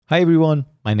Hi everyone,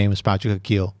 my name is Patrick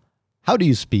Akil. How do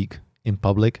you speak in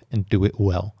public and do it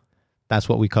well? That's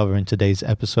what we cover in today's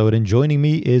episode, and joining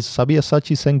me is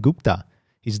Sabyasachi Sengupta.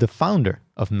 He's the founder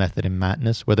of Method in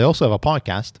Madness, where they also have a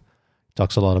podcast. He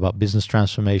talks a lot about business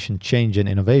transformation, change, and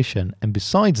innovation, and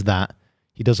besides that,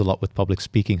 he does a lot with public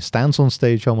speaking, stands on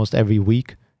stage almost every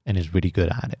week, and is really good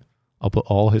at it. I'll put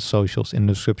all his socials in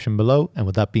the description below, and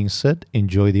with that being said,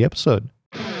 enjoy the episode.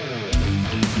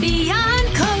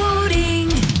 Beyond Coding.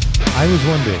 I was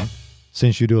wondering,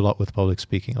 since you do a lot with public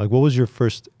speaking, like what was your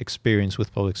first experience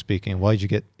with public speaking? Why did you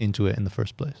get into it in the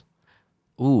first place?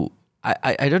 Ooh,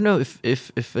 I don't know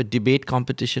if a debate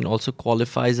competition also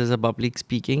qualifies as a public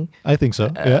speaking. I think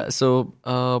so. Yeah. So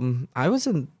I was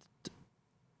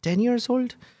 10 years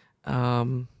old.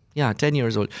 10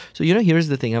 years old. So, here's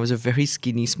the thing. I was a very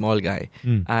skinny, small guy.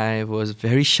 I was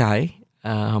very shy.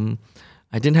 I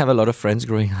didn't have a lot of friends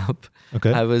growing up.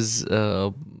 Okay. I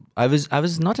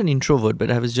was not an introvert,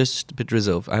 but I was just a bit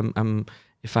reserved.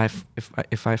 If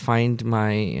I find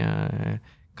my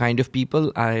kind of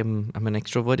people, I'm an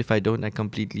extrovert. If I don't, I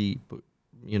completely,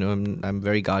 I'm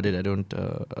very guarded. I don't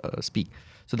speak.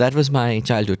 So that was my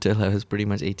childhood till I was pretty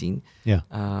much 18. Yeah.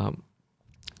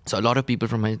 So a lot of people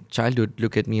from my childhood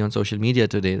look at me on social media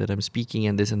today that I'm speaking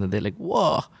and this and that. They're like,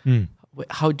 whoa,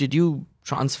 how did you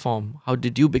transform? How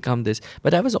did you become this?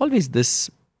 But I was always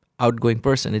this outgoing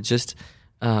person. It's just,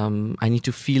 I need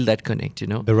to feel that connect,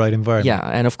 The right environment. Yeah.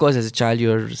 And of course, as a child,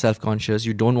 you're self-conscious.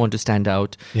 You don't want to stand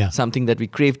out. Yeah. Something that we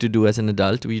crave to do as an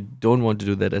adult. We don't want to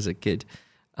do that as a kid.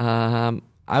 I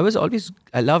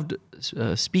loved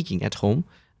speaking at home,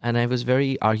 and I was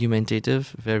very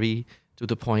argumentative, very to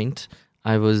the point.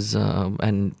 I was,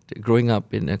 and growing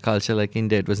up in a culture like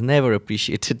India, it was never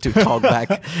appreciated to talk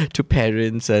back to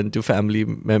parents and to family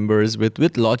members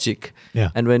with logic.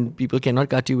 Yeah. And when people cannot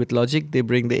cut you with logic, they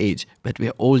bring the age. But we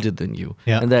are older than you.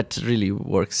 Yeah. And that really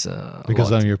works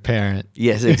Because a lot. I'm your parent.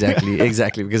 Yes, exactly.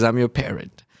 Exactly. Because I'm your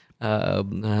parent.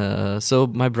 So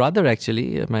my brother,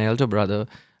 actually, my elder brother,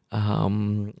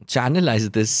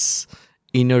 channelized this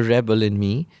inner rebel in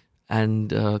me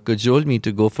and cajoled me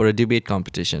to go for a debate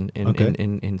competition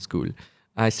in school.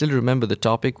 I still remember the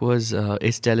topic was,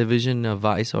 is television a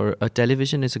vice, or a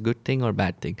television is a good thing or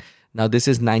bad thing? Now, this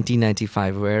is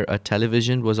 1995, where a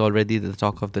television was already the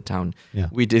talk of the town. Yeah.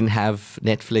 We didn't have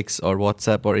Netflix or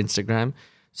WhatsApp or Instagram.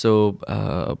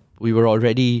 So we were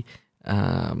already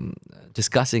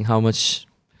discussing how much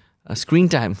screen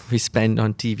time we spend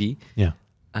on TV. Yeah.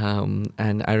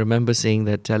 And I remember saying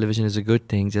that television is a good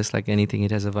thing, just like anything.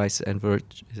 It has a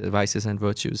vices and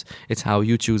virtues. It's how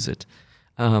you choose it.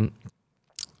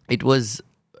 It was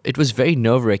very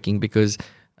nerve-wracking because,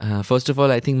 first of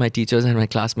all, I think my teachers and my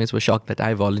classmates were shocked that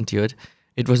I volunteered.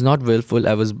 It was not willful.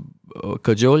 I was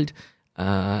cajoled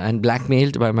and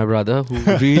blackmailed by my brother,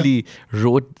 who really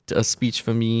wrote a speech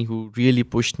for me, who really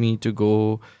pushed me to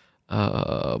go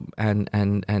and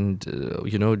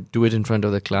do it in front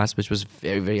of the class, which was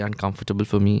very, very uncomfortable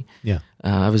for me. Yeah.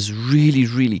 I was really,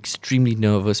 really extremely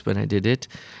nervous when I did it.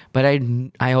 But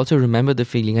I also remember the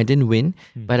feeling. I didn't win,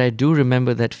 but I do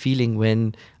remember that feeling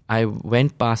when I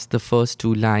went past the first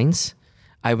two lines.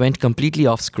 I went completely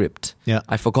off script. Yeah.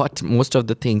 I forgot most of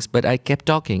the things, but I kept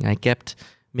talking. I kept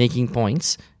making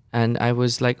points, and I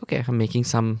was like, okay,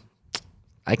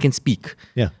 I can speak.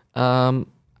 Yeah.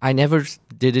 I never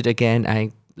did it again. I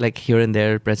like here and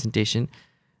there presentation.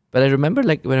 But I remember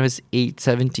like when I was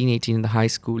 17, 18 in the high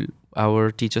school, our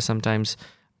teacher sometimes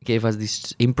gave us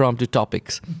these impromptu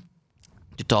topics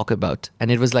to talk about.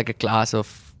 And it was like a class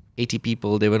of 80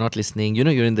 people. They were not listening. You're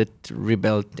in the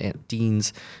rebel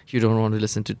teens. You don't want to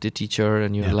listen to the teacher,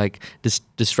 and you're like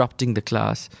disrupting the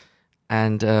class.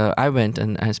 And I went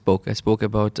and I spoke. I spoke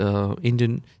about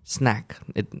Indian snack.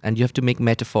 And you have to make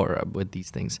metaphor with these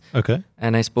things. Okay.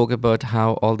 And I spoke about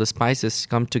how all the spices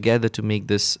come together to make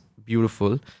this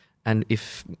beautiful. And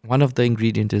if one of the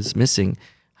ingredients is missing,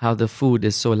 how the food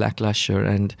is so lackluster.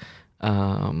 And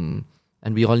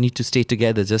we all need to stay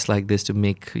together just like this to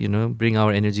make, bring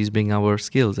our energies, bring our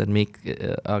skills, and make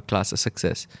our class a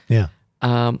success. Yeah.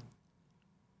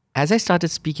 As I started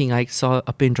speaking, I saw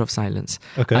a pinch of silence.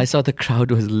 Okay. I saw the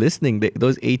crowd was listening.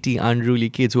 Those 80 unruly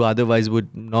kids who otherwise would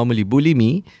normally bully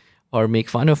me or make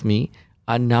fun of me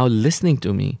are now listening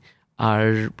to me,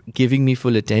 are giving me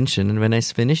full attention. And when I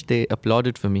finished, they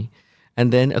applauded for me.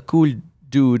 And then a cool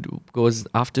dude goes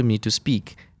after me to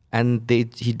speak, and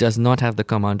he does not have the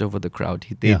command over the crowd.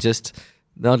 They just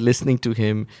not listening to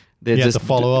him. They're just to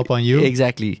follow up on you.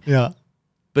 Exactly. Yeah.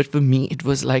 But for me, it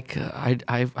was like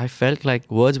I felt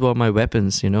like words were my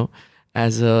weapons,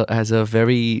 As a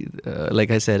very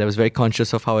like I said, I was very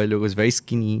conscious of how I look. I was very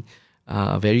skinny.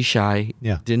 very shy.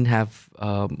 Yeah. Didn't have.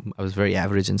 I was very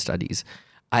average in studies.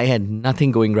 I had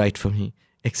nothing going right for me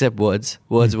except words.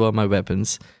 Words were my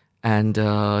weapons, and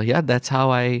that's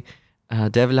how I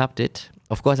developed it.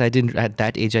 Of course, I didn't at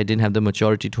that age. I didn't have the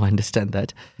maturity to understand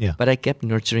that. Yeah. But I kept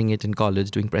nurturing it in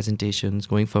college, doing presentations,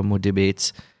 going for more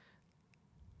debates.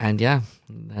 And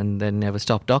then never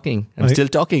stopped talking. I'm still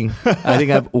talking. I think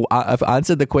I've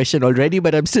answered the question already,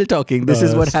 but I'm still talking. This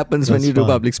is what happens when you do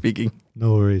public speaking.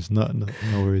 No worries, no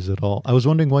worries at all. I was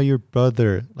wondering why your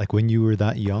brother, like when you were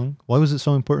that young, why was it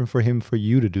so important for him for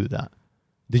you to do that?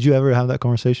 Did you ever have that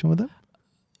conversation with him?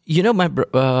 You know, my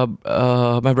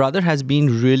brother has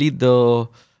been really the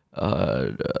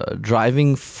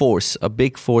driving force, a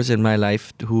big force in my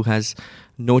life, who has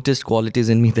noticed qualities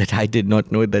in me that I did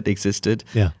not know that existed,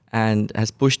 and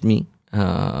has pushed me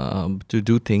to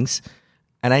do things.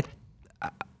 And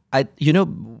I,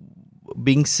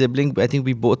 being sibling, I think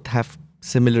we both have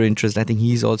similar interests. I think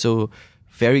he's also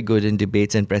very good in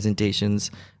debates and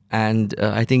presentations, and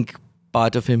I think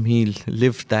part of him, he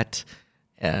lived that,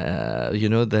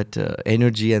 that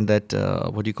energy and that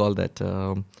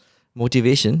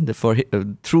motivation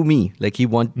through me. Like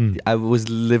I was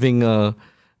living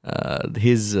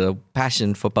his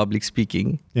passion for public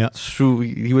speaking. Yeah.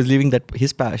 He was living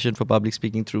his passion for public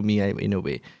speaking through me, in a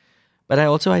way. But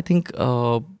I think,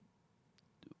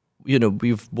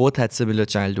 we've both had similar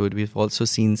childhood. We've also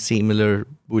seen similar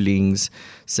bullyings,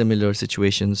 similar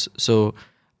situations. So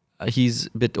he's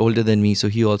a bit older than me, so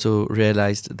he also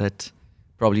realized that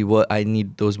probably I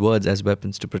need those words as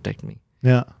weapons to protect me.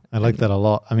 Yeah, I like that a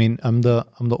lot. I mean, I'm the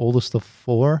oldest of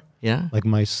four. Yeah. Like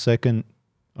my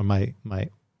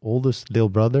oldest little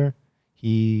brother,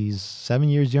 he's 7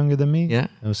 years younger than me. Yeah.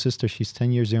 And my sister, she's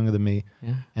 10 years younger than me.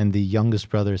 Yeah. And the youngest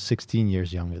brother is 16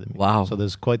 years younger than me. Wow. So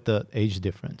there's quite the age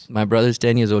difference. My brother's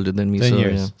 10 years older than me. 10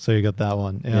 years. Yeah. So you got that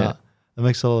one. Yeah. That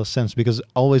makes a lot of sense, because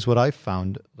always what I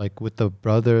found, like with the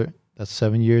brother that's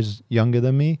 7 years younger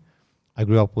than me, I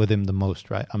grew up with him the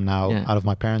most, right? I'm now out of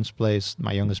my parents' place.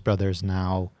 My youngest brother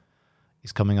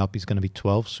he's coming up. He's going to be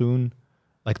 12 soon.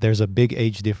 Like there's a big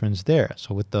age difference there.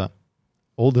 So with the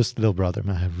oldest little brother,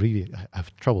 man, I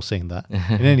have trouble saying that.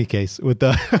 In any case, with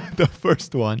the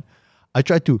first one, I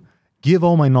tried to give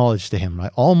all my knowledge to him,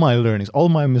 right? All my learnings, all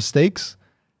my mistakes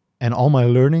and all my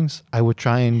learnings, I would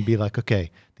try and be like,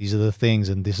 okay, these are the things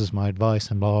and this is my advice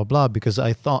and blah, blah, blah, because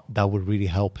I thought that would really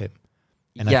help him.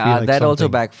 And that also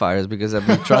backfires, because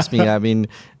trust me, I mean,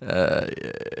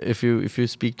 if you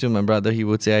speak to my brother, he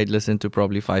would say I'd listen to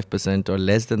probably 5% or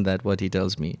less than that what he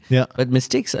tells me. Yeah. But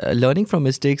mistakes, learning from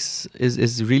mistakes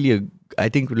is really I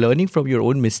think learning from your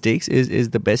own mistakes is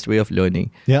the best way of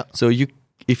learning. Yeah. So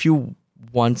if you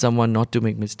want someone not to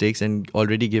make mistakes and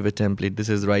already give a template, this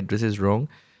is right, this is wrong.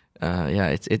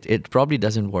 It probably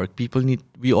doesn't work.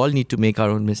 We all need to make our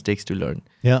own mistakes to learn.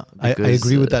 Yeah, because, I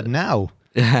agree with that now.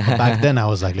 Back then I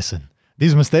was like, listen,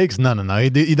 these mistakes, no,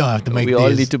 you don't have to make these. We all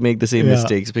need to make the same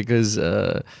mistakes, because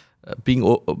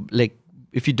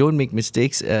if you don't make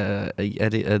mistakes at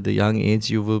the young age,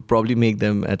 you will probably make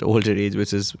them at older age,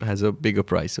 which has a bigger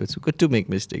price. So it's good to make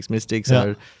mistakes. Mistakes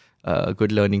are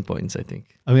good learning points, I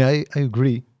think. I mean, I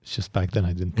agree. It's just back then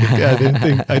I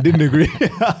didn't agree.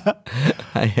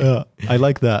 I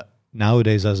like that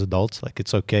nowadays as adults, like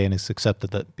it's okay and it's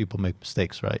accepted that people make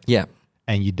mistakes, right? Yeah.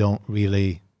 And you don't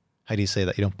really, how do you say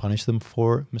that? You don't punish them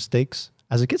for mistakes.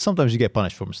 As a kid, sometimes you get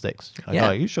punished for mistakes. Like, oh,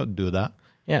 you shouldn't do that.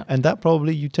 Yeah. And that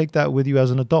probably, you take that with you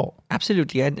as an adult.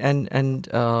 Absolutely. And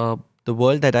the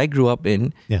world that I grew up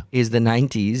in is the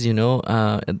 90s,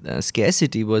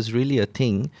 scarcity was really a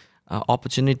thing.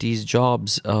 Opportunities,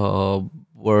 jobs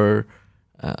were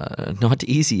not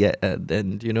easy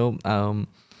then,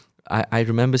 I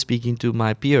remember speaking to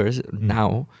my peers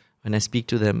now, when I speak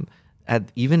to them,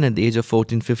 even at the age of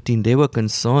 14, 15, they were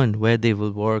concerned where they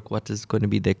will work, what is going to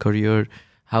be their career,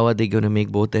 how are they going to make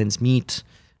both ends meet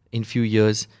in few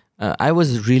years. I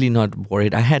was really not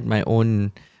worried. I had my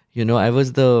own, I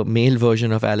was the male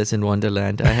version of Alice in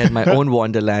Wonderland. I had my own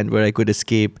Wonderland where I could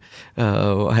escape.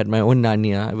 I had my own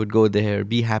Narnia. I would go there,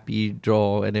 be happy,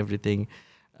 draw and everything.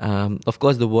 Of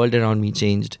course, the world around me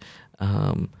changed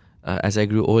as I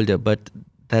grew older, but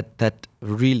that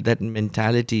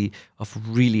mentality of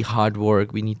really hard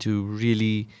work, we need to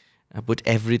really put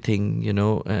everything,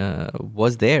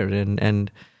 was there,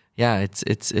 and it's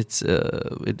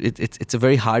a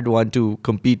very hard one to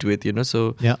compete with,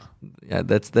 So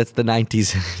that's the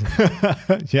 90s.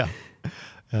 Yeah,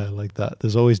 like that.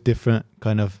 There's always different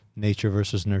kind of nature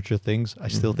versus nurture things. I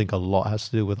still think a lot has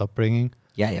to do with upbringing.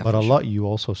 But a lot you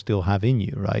also still have in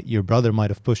you, right? Your brother might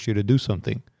have pushed you to do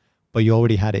something, but you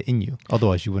already had it in you.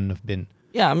 Otherwise, you wouldn't have been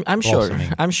Yeah, I'm sure.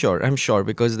 blossoming. I'm sure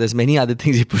because there's many other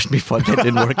things he pushed me for that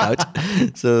didn't work out.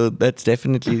 So that's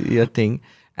definitely a thing.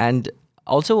 And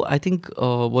also, I think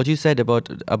what you said about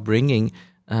upbringing,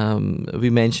 we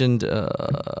mentioned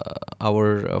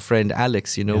our friend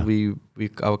Alex. You know, Yeah. we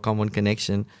our common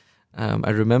connection. I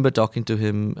remember talking to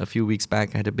him a few weeks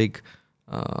back. I had a big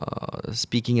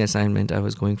speaking assignment. I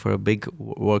was going for a big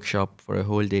workshop for a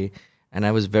whole day, and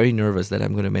I was very nervous that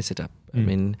I'm going to mess it up. I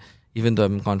mean, even though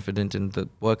I'm confident in the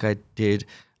work I did,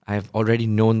 I've already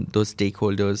known those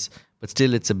stakeholders, but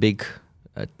still it's a big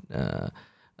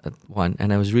one.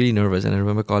 And I was really nervous. And I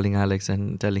remember calling Alex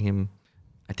and telling him,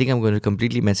 I think I'm going to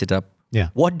completely mess it up. Yeah.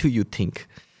 What do you think?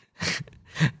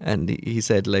 And he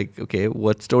said, like, okay,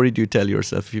 what story do you tell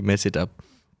yourself if you mess it up?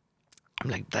 I'm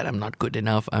like, that I'm not good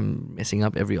enough. I'm messing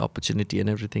up every opportunity and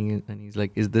everything. And he's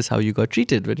like, is this how you got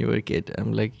treated when you were a kid?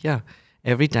 I'm like, yeah.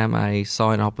 Every time I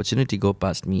saw an opportunity go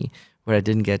past me where I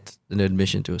didn't get an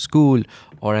admission to a school,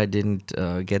 or I didn't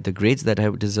get the grades that I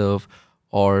would deserve,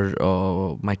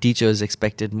 or my teachers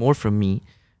expected more from me,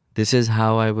 this is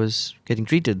how I was getting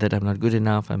treated, that I'm not good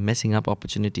enough, I'm messing up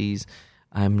opportunities,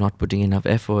 I'm not putting enough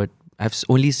effort. I've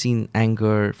only seen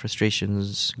anger,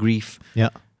 frustrations, grief. Yeah.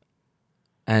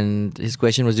 And his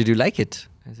question was, did you like it?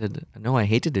 I said, no, I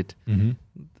hated it. Mm-hmm.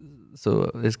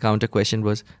 So his counter question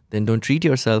was, then don't treat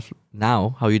yourself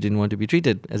now how you didn't want to be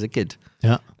treated as a kid.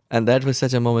 Yeah. And that was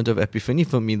such a moment of epiphany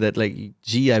for me that, like,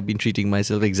 gee, I've been treating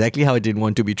myself exactly how I didn't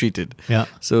want to be treated. Yeah.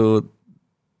 So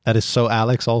That is so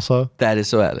Alex also. that is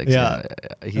so Alex. Yeah.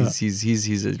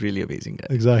 He's a really amazing guy.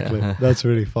 Exactly. Yeah. That's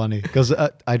really funny. Because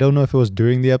I don't know if it was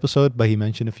during the episode, but he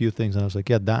mentioned a few things. And I was like,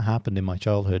 yeah, that happened in my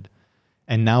childhood.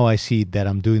 And now I see that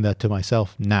I'm doing that to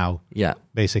myself now, Yeah.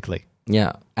 basically.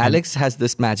 Yeah. Alex has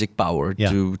this magic power Yeah.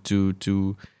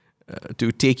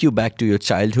 to take you back to your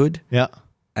childhood. Yeah.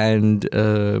 And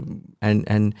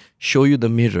show you the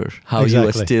mirror, how you are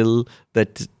Exactly. still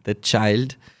that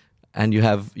child, and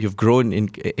you've grown in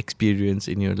experience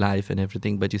in your life and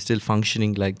everything, but you're still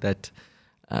functioning like that.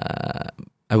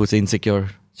 I would say insecure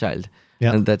child,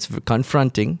 Yeah. and that's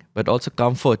confronting, but also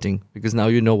comforting because now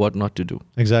you know what not to do.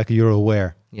 Exactly. You're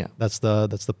aware. Yeah, That's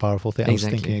the powerful thing. I was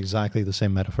Exactly. thinking exactly the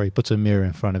same metaphor. He puts a mirror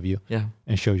in front of you yeah,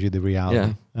 and shows you the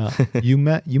reality. You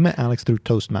met Alex through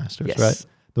Toastmasters, yes, right?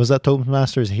 Was that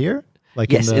Toastmasters here?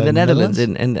 Like yes, in the Netherlands,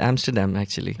 in Amsterdam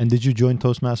actually. And did you join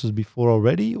Toastmasters before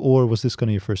already, or was this kind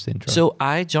of your first intro? So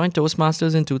I joined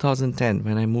Toastmasters in 2010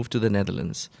 when I moved to the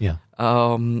Netherlands. yeah.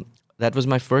 That was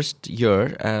my first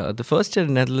year. The first year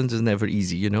in the Netherlands is never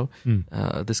easy, you know.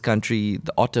 This country,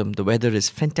 the autumn, the weather is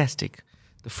fantastic.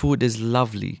 The food is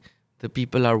lovely. The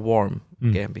people are warm.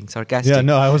 Okay, I'm being sarcastic. Yeah,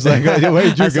 no, I was like, where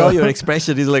did you I go? saw your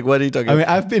expression. He's like, what are you talking I mean,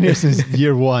 about? I've been here since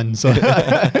year one, so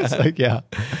it's like, yeah.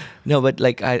 No, but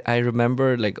like I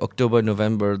remember like October,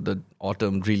 November, the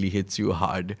autumn really hits you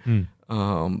hard.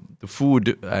 The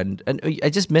food and I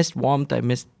just missed warmth. I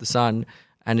missed the sun.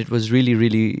 And it was really,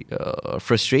 really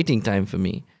frustrating time for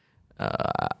me.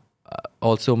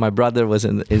 Also, my brother is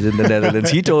in the Netherlands.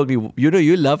 He told me,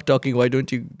 you love talking. Why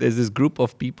don't you? There's this group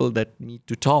of people that need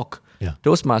to talk. Yeah.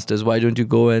 Toastmasters. Why don't you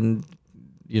go and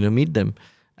meet them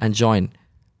and join?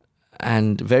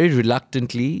 And very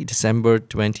reluctantly, December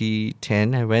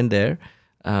 2010, I went there,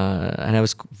 and I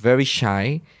was very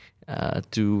shy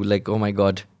to like, oh my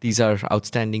God, these are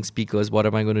outstanding speakers. What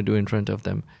am I going to do in front of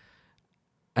them?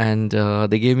 And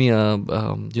they gave me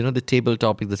the table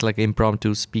topic that's like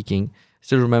impromptu speaking.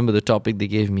 Still remember the topic they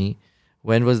gave me.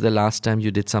 When was the last time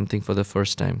you did something for the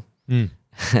first time?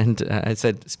 And I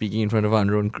said, speaking in front of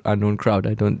an unknown crowd.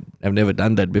 I've never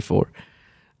done that before.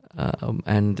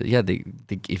 And yeah, they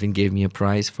even gave me a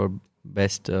prize for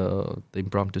best the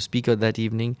impromptu speaker that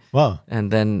evening. Wow.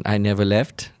 And then I never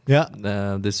left. Yeah.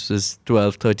 This was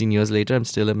 12, 13 years later. I'm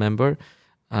still a member.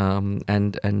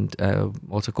 And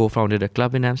also co-founded a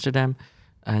club in Amsterdam.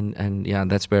 And yeah,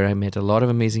 that's where I met a lot of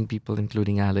amazing people,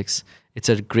 including Alex. It's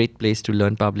a great place to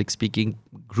learn public speaking,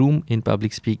 groom in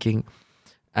public speaking,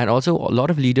 and also a lot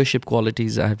of leadership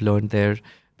qualities I've learned there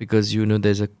because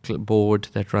there's a board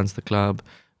that runs the club.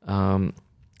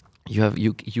 You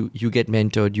get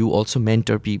mentored. You also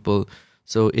mentor people,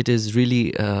 so it is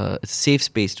really a safe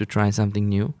space to try something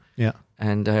new. Yeah.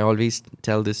 And I always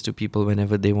tell this to people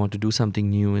whenever they want to do something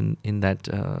new in that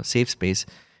safe space.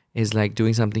 Is like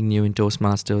doing something new in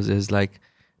Toastmasters is like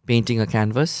painting a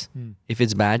canvas. If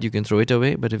it's bad, you can throw it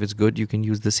away. But if it's good, you can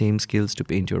use the same skills to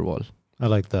paint your wall. I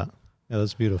like that. Yeah,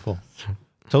 that's beautiful.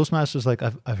 Toastmasters, like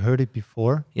I've heard it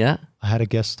before. Yeah? I had a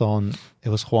guest on, it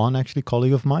was Juan, actually,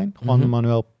 colleague of mine, Juan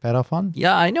Manuel Perafan.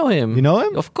 Yeah, I know him. You know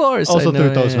him? Of course. Also I know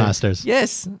through him. Toastmasters.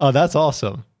 Yes. Oh, that's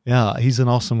awesome. Yeah, he's an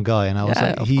awesome guy. And I was Yeah,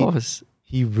 like, of course.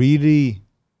 he really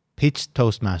pitched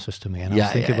Toastmasters to me. And I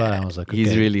was thinking about it. I was like, he's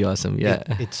okay, really awesome. Yeah.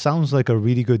 It sounds like a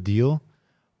really good deal.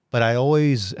 But I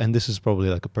always, and this is probably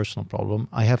like a personal problem,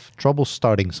 I have trouble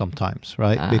starting sometimes,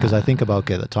 right? Because I think about,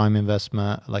 okay, the time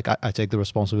investment, like I take the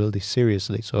responsibility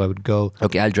seriously. So I would go.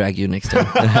 Okay, I'll drag you next time.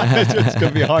 It's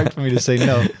going to be hard for me to say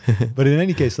no. But in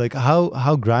any case, like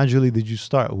how gradually did you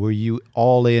start? Were you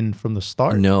all in from the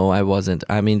start? No, I wasn't.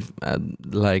 I mean,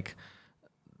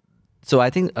 so I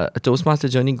think a Toastmaster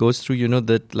journey goes through,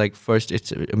 that like first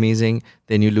it's amazing,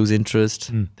 then you lose interest,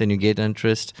 then you get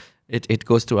interest. It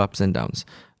goes through ups and downs.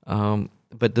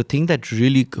 But the thing that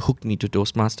really hooked me to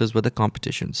Toastmasters were the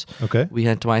competitions. Okay. We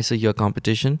had twice a year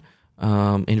competition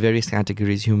in various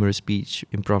categories: humorous speech,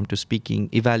 impromptu speaking,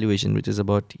 evaluation, which is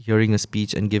about hearing a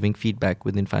speech and giving feedback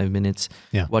within 5 minutes.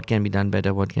 Yeah. What can be done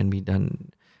better? What can be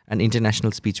done? An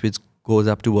international speech, which goes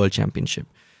up to world championship.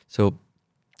 So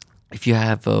if you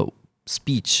have a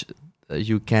speech,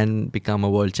 you can become a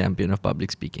world champion of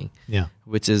public speaking. Yeah.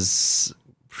 Which is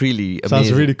really amazing.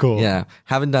 Sounds really cool. Yeah.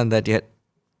 Haven't done that yet.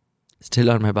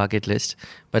 Still on my bucket list.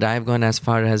 But I've gone as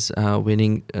far as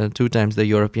winning 2 times the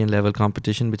European level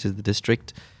competition, which is the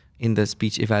district in the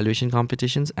speech evaluation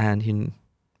competitions, and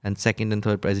second and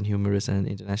third prize in humorous and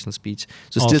international speech.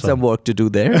 So Awesome. still some work to do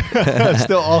there.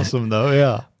 Still awesome though,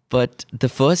 yeah. But the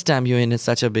first time you're in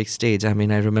such a big stage, I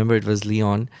mean, I remember it was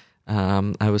Lyon.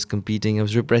 I was competing. I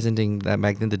was representing that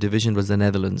back then. The division was the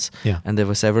Netherlands. Yeah. And there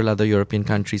were several other European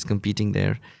countries competing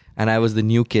there. And I was the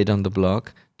new kid on the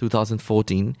block,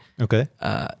 2014. Okay.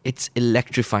 It's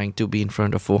electrifying to be in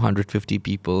front of 450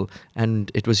 people.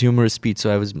 And it was humorous speech.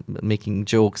 So I was making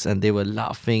jokes and they were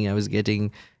laughing. I was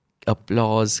getting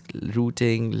applause,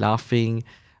 rooting, laughing.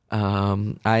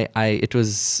 It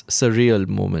was a surreal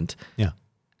moment. Yeah.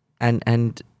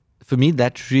 And for me,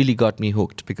 that really got me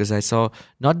hooked, because I saw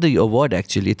not the award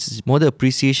actually, it's more the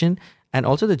appreciation and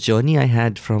also the journey I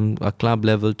had from a club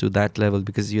level to that level,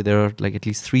 because there are like at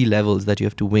least 3 levels that you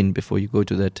have to win before you go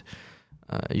to that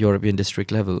European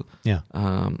district level. Yeah.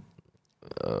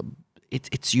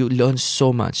 It's you learn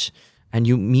so much and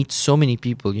you meet so many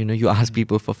people. You ask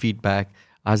people for feedback,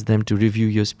 ask them to review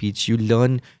your speech. You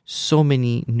learn so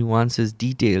many nuances,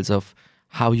 details of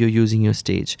how you're using your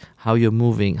stage, how you're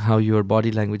moving, how your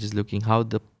body language is looking, how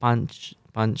the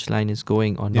punchline is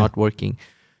going or not working.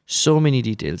 So many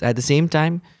details. At the same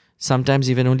time, sometimes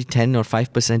even only 10 or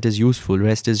 5% is useful.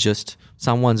 Rest is just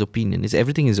someone's opinion.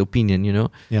 Everything is opinion,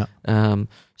 Yeah.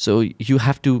 So you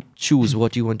have to choose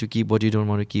what you want to keep, what you don't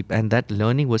want to keep. And that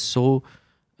learning was so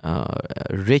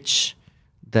rich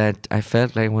that I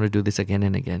felt like I want to do this again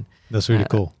and again. That's really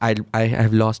cool. I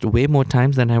have lost way more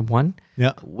times than I've won.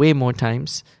 Yeah. Way more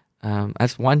times.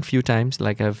 I've won few times,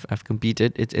 like I've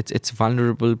competed. It's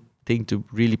vulnerable thing to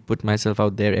really put myself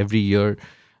out there every year,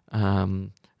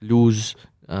 lose,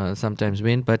 sometimes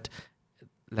win. But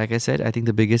like I said, I think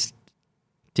the biggest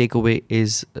takeaway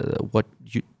is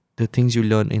the things you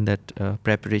learn in that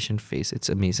preparation phase. It's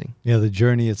amazing. Yeah, the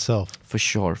journey itself. For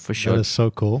sure. That is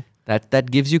so cool.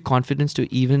 That gives you confidence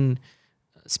to even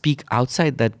speak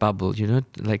outside that bubble,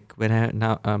 like when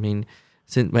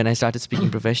I started speaking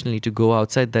professionally, to go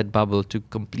outside that bubble, to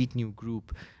complete new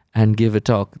group and give a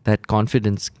talk, that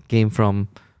confidence came from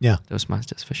those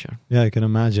masters, for sure. Yeah, I can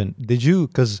imagine. Did you,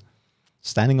 because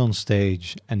standing on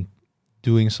stage and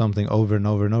doing something over and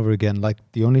over and over again, like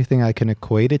the only thing I can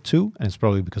equate it to, and it's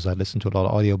probably because I listen to a lot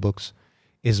of audiobooks,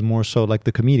 is more so like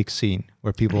the comedic scene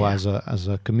where people as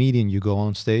a comedian, you go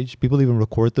on stage, people even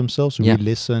record themselves,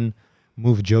 re-listen,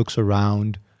 move jokes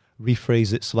around,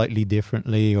 rephrase it slightly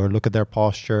differently, or look at their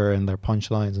posture and their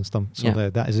punchlines and something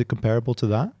like that. Is it comparable to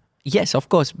that? Yes, of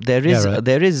course. There is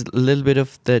there is a little bit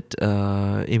of that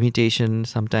imitation.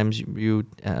 Sometimes you,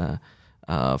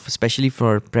 especially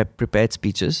for prepared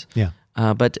speeches. Yeah.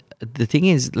 But the thing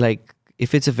is, like,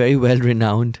 if it's a very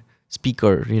well-renowned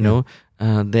speaker,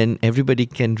 then everybody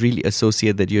can really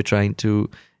associate that you're trying to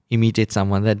imitate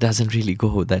someone. That doesn't really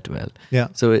go that well. Yeah.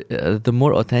 So the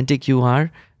more authentic you are,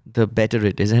 the better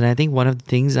it is. And I think one of the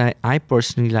things I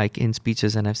personally like in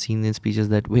speeches, and I've seen in speeches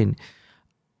that win,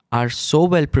 are so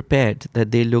well prepared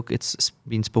that it's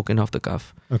been spoken off the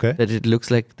cuff. Okay. That it looks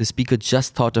like the speaker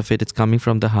just thought of it. It's coming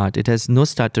from the heart. It has no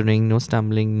stuttering, no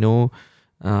stumbling, no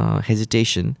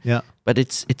hesitation. Yeah. But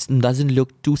it doesn't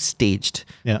look too staged.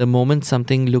 Yeah. The moment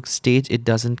something looks staged, it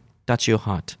doesn't touch your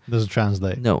heart. Doesn't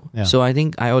translate. No. Yeah. So I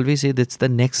think I always say that's the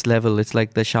next level. It's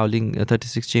like the Shaolin,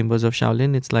 36 chambers of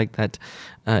Shaolin. It's like that.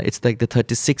 It's like the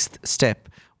 36th step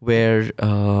where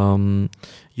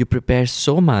you prepare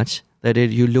so much that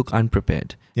you look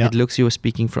unprepared. Yeah. It looks you're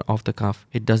speaking off the cuff.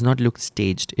 It does not look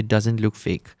staged. It doesn't look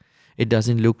fake. It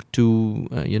doesn't look too,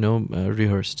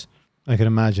 rehearsed. I can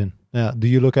imagine. Yeah. Do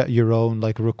you look at your own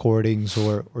like recordings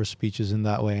or speeches in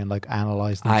that way and like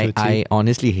analyze them? I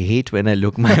honestly hate when I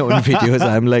look my own videos.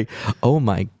 I'm like, oh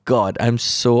my God, I'm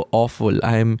so awful.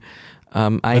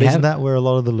 But isn't that where a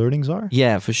lot of the learnings are?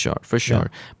 Yeah, for sure. Yeah.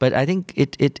 But I think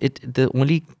the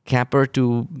only capper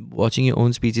to watching your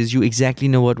own speech is you exactly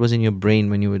know what was in your brain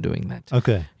when you were doing that.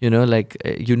 Okay. You know, like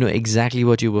you know exactly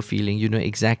what you were feeling. You know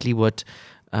exactly what,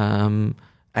 and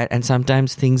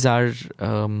sometimes things are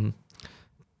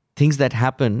things that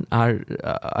happen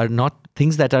are not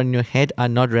things that are in your head are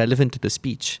not relevant to the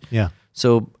speech. Yeah.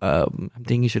 So I'm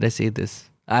thinking, should I say this?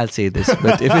 I'll say this,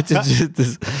 but if it's just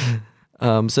this.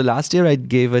 So last year I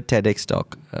gave a TEDx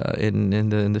talk in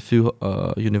the FU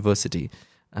University.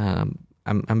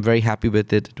 I'm very happy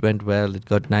with it. It went well. It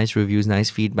got nice reviews,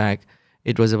 nice feedback.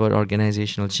 It was about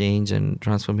organizational change and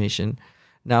transformation.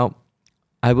 Now,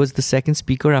 I was the second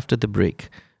speaker after the break.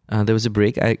 There was a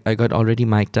break. I got already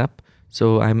mic'd up,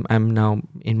 so I'm now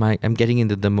I'm getting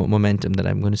into the momentum that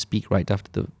I'm going to speak right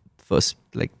after the first,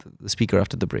 like the speaker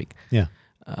after the break. Yeah.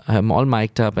 I'm all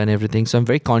mic'd up and everything, so I'm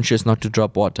very conscious not to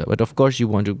drop water. But of course, you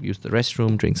want to use the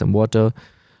restroom, drink some water.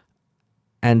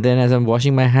 And then as I'm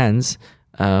washing my hands,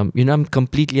 I'm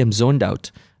zoned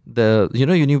out.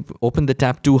 When you open the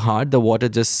tap too hard, the water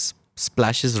just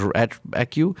splashes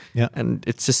at you, yeah. and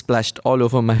it's just splashed all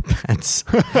over my pants.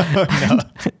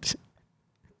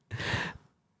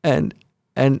 and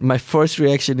my first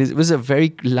reaction is, it was a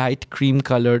very light cream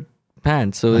colored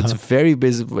pants, so it's very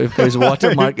visible. If there's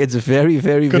watermark, it's very,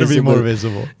 very Gonna visible. Be more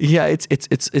visible. Yeah,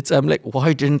 it's. I'm like,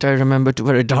 why didn't I remember to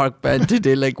wear a dark pant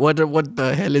today? Like, what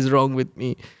the hell is wrong with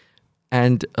me?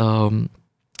 And and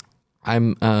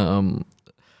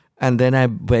then I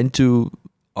went to.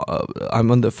 I'm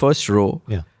on the first row.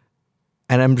 Yeah.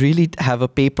 And I'm really have a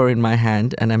paper in my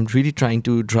hand, and I'm really trying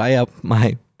to dry up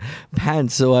my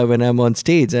pants, so when I'm on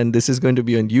stage and this is going to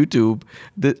be on YouTube,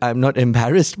 I'm not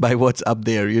embarrassed by what's up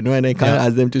there, and I can't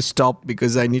ask them to stop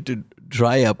because I need to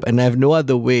dry up, and I have no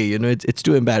other way. It's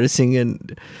too embarrassing,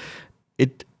 and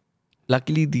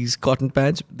luckily these cotton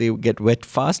pants, they get wet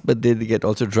fast, but they get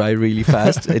also dry really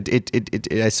fast.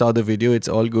 I saw the video, it's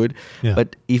all good. Yeah.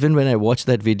 But even when I watched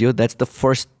that video, that's the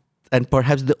first and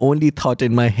perhaps the only thought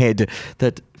in my head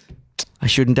that I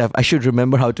should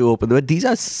remember how to open. But these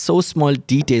are so small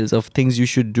details of things you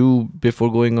should do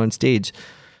before going on stage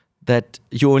that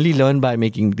you only learn by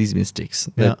making these mistakes.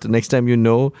 That the next time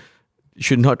you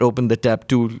should not open the tap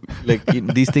too. Like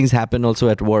these things happen also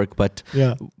at work, but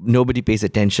nobody pays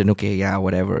attention. Okay,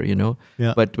 whatever,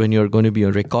 Yeah. But when you're going to be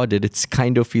recorded, it's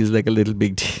kind of feels like a little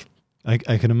big deal. I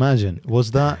can imagine.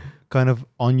 Was that kind of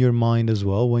on your mind as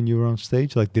well when you were on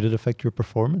stage? Like, did it affect your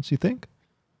performance, you think?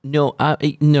 No.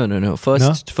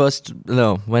 First,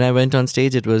 no. When I went on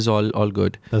stage, it was all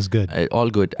good. That's good. All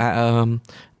good.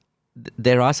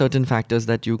 There are certain factors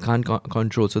that you can't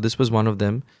control. So this was one of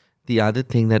them. The other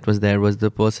thing that was there was the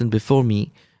person before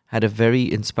me had a very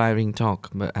inspiring talk,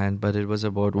 but it was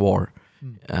about war.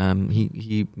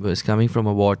 He was coming from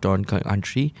a war-torn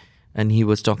country, and he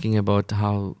was talking about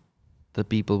how the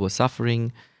people were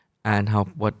suffering and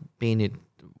what pain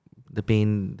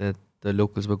that the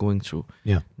locals were going through.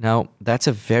 Yeah. Now that's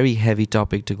a very heavy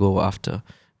topic to go after,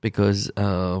 because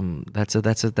that's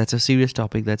a serious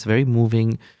topic that's very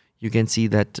moving. You can see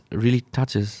that really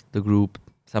touches the group.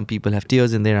 Some people have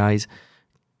tears in their eyes,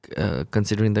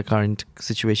 considering the current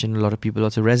situation. A lot of people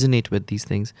also resonate with these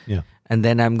things. Yeah. And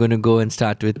then I'm going to go and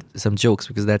start with some jokes,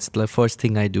 because that's the first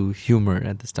thing I do, humor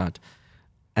at the start.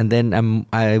 And then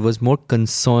I was more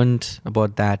concerned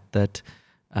about that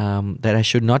I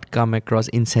should not come across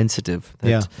insensitive.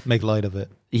 Make light of it.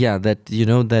 Yeah,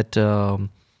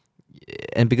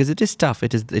 and because it is tough,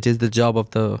 it is the job of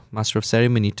the master of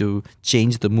ceremony to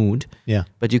change the mood. Yeah.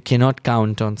 But you cannot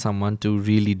count on someone to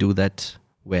really do that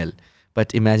well.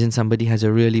 But imagine somebody has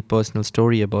a really personal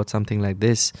story about something like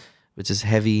this, which is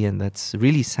heavy and that's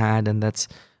really sad and that's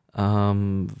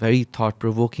very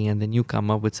thought-provoking, and then you come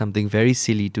up with something very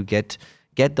silly to get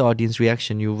the audience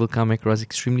reaction. You will come across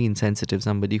extremely insensitive,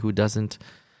 somebody who doesn't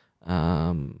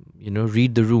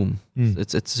read the room.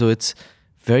 It's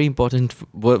very important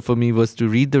for me was to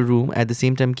read the room, at the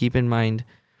same time keep in mind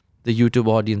the YouTube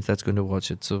audience that's going to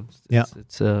watch it. So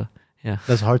it's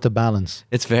that's hard to balance.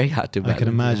 It's very hard to balance. I can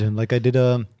imagine. Like I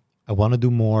want to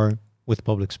do more with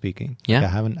public speaking. Yeah. Like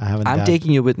I haven't. I'm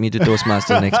taking you with me to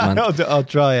Toastmaster next month. I'll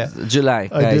try it. July,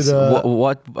 guys.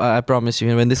 What I promise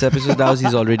you, when this episode out,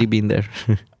 he's already been there.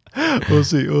 We'll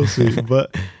see.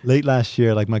 But late last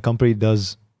year, like my company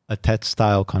does a TED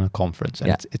style kind of conference,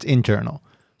 and it's internal.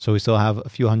 So we still have a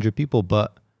few hundred people,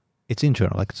 but it's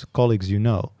internal, like it's colleagues, And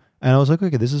I was like,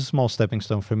 okay, this is a small stepping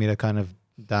stone for me to kind of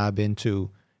dab into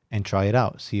and try it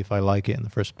out, see if I like it in the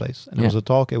first place. And it Yeah. was a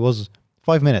talk. It was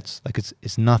 5 minutes. Like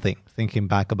it's nothing thinking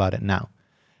back about it now.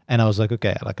 And I was like,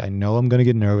 okay, like I know I'm going to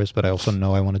get nervous, but I also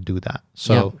know I want to do that.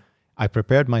 So Yeah. I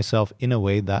prepared myself in a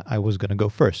way that I was going to go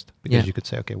first, because Yeah. you could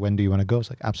say, okay, when do you want to go? It's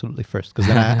like, absolutely first. Because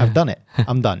then I've done it.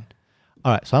 I'm done.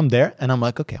 All right. So I'm there and I'm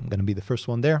like, okay, I'm going to be the first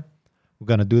one there. We're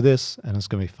going to do this and it's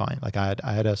going to be fine. Like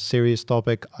I had a serious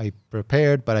topic I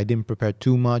prepared, but I didn't prepare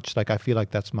too much. Like I feel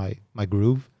like that's my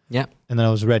groove. Yeah. And then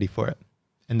I was ready for it.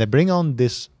 And they bring on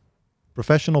this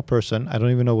professional person. I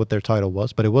don't even know what their title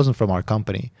was, but it wasn't from our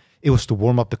company. It was to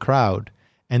warm up the crowd.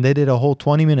 And they did a whole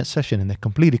 20-minute session and they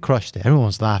completely crushed it.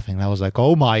 Everyone's laughing. And I was like,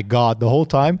 oh my God, the whole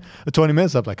time, the 20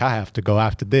 minutes, I'm like, I have to go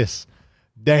after this.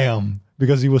 Damn.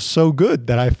 Because he was so good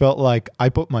that I felt like I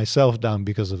put myself down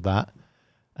because of that.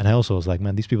 And I also was like,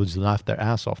 man, these people just laughed their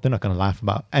ass off. They're not going to laugh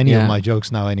about any of Yeah. my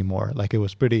jokes now anymore. Like it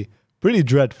was pretty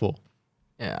dreadful.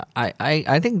 Yeah,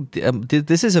 I think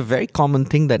this is a very common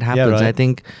thing that happens. right. I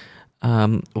think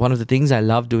one of the things I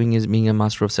love doing is being a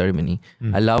master of ceremony.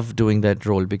 I love doing that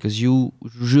role because you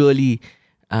really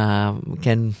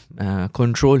can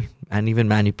control and even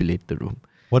manipulate the room.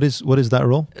 What is that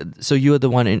role? So you are the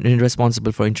one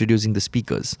responsible for introducing the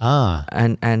speakers,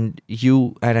 and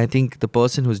I think the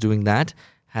person who's doing that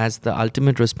has the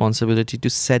ultimate responsibility to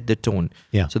set the tone.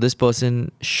 Yeah. So this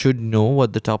person should know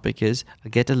what the topic is,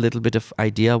 get a little bit of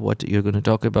idea what you're going to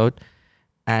talk about,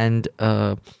 and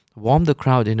warm the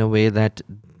crowd in a way that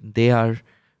they are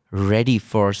ready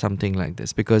for something like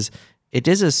this. Because it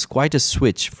is quite a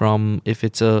switch from if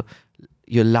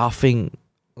you're laughing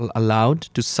aloud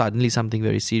to suddenly something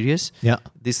very serious. Yeah.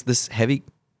 This heavy.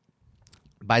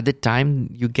 By the time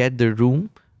you get the room,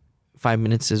 5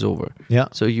 minutes is over. Yeah.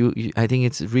 So I think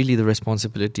it's really the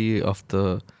responsibility of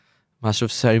the master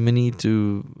of ceremony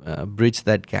to bridge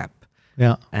that gap.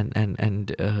 Yeah. And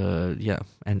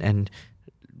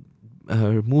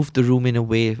move the room in a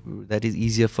way that is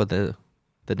easier for the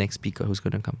next speaker who's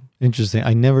going to come. Interesting.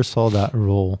 I never saw that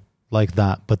role like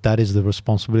that, but that is the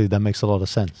responsibility. That makes a lot of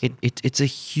sense. It's a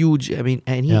huge. I mean,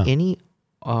 any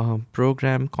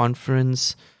program,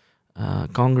 conference,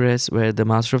 congress where the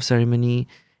master of ceremony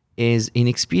is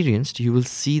inexperienced, you will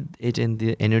see it in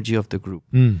the energy of the group.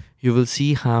 You will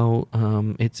see how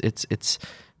it's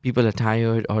people are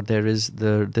tired, or there's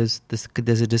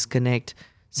a disconnect.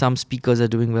 Some speakers are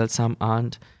doing well, some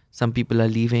aren't. Some people are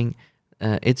leaving.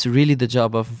 It's really the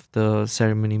job of the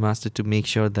ceremony master to make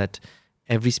sure that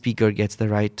every speaker gets the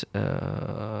right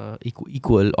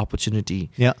equal opportunity.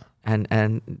 Yeah. And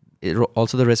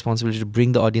also the responsibility to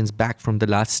bring the audience back from the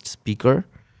last speaker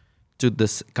to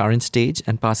this current stage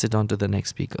and pass it on to the next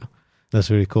speaker. That's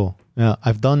really cool. Yeah,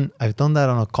 I've done that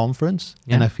on a conference,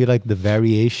 and I feel like the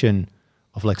variation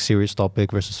of like serious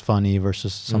topic versus funny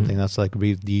versus something that's like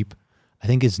really deep, I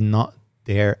think is not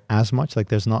there as much. Like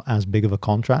there's not as big of a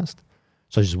contrast.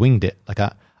 So I just winged it.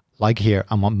 Like here,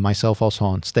 I'm on myself also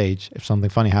on stage. If something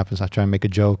funny happens, I try and make a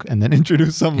joke and then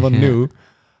introduce someone new.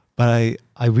 But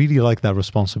I really like that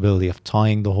responsibility of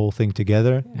tying the whole thing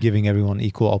together, giving everyone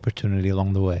equal opportunity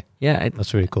along the way. Yeah,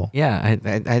 that's really cool. Yeah,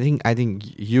 I think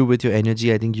you with your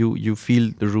energy, I think you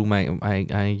feel the room.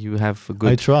 You have a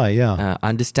good. I try,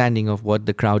 understanding of what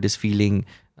the crowd is feeling,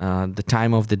 the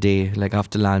time of the day, like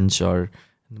after lunch or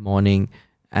in the morning,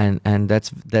 and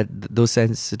those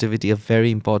sensitivity are very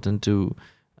important to,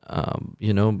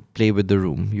 play with the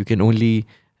room. You can only.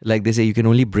 Like they say, you can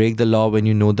only break the law when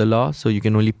you know the law. So you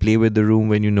can only play with the room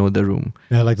when you know the room.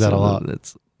 Yeah, I like that a lot.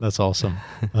 That's awesome.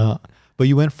 But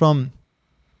you went from...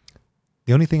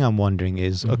 The only thing I'm wondering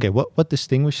is, okay, what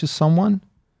distinguishes someone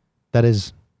that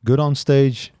is good on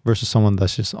stage versus someone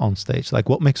that's just on stage? Like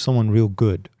what makes someone real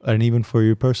good? And even for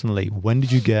you personally, when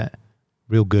did you get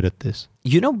real good at this?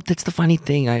 That's the funny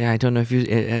thing. I don't know if you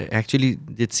actually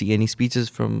did see any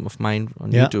speeches of mine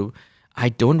on YouTube. I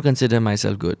don't consider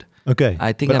myself good. Okay.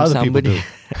 I think I'm somebody.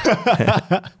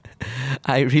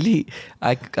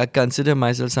 I consider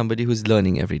myself somebody who's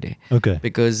learning every day. Okay.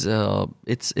 Because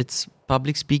it's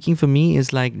public speaking for me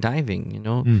is like diving.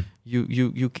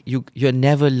 You're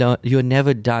never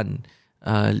done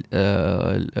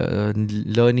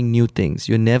learning new things.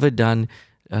 You're never done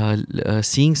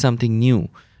seeing something new.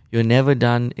 You're never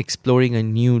done exploring a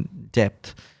new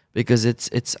depth. Because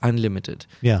it's unlimited.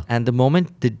 Yeah. And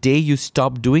the day you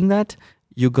stop doing that,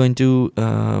 you're going to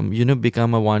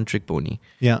become a one-trick pony.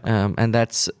 Yeah. And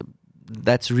that's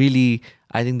really,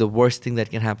 I think, the worst thing that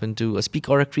can happen to a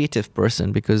speaker or a creative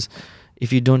person. Because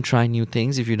if you don't try new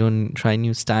things, if you don't try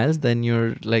new styles, then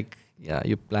you're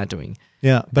you're plateauing.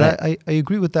 Yeah, but I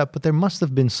agree with that. But there must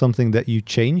have been something that you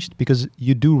changed, because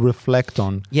you do reflect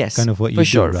on kind of what you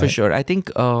do, right? For sure. I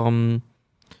think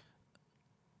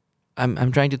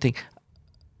I'm trying to think.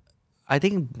 I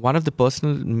think one of the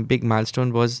personal big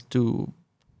milestone was to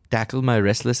tackle my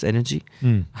restless energy.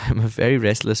 I'm a very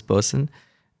restless person,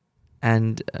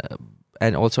 and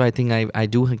also I think I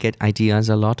do get ideas,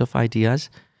 a lot of ideas.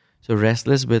 So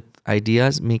restless with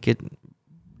ideas make it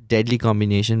deadly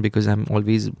combination, because I'm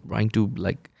always trying to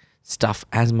like stuff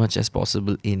as much as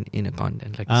possible in a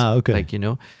content, like okay. like, you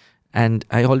know. And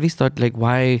I always thought, like,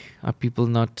 why are people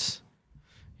not,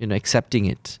 you know, accepting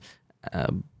it?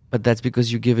 But that's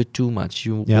because you give it too much.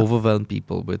 You overwhelm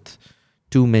people with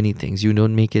too many things. You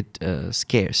don't make it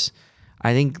scarce.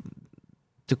 I think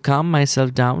to calm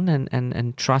myself down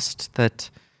and trust that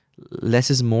less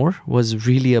is more was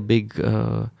really a big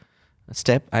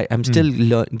step. I'm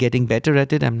still getting better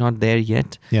at it. I'm not there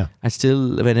yet. Yeah. I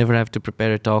still, whenever I have to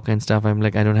prepare a talk and stuff, I'm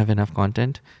like, I don't have enough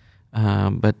content.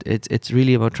 But it's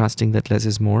really about trusting that less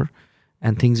is more,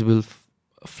 and things will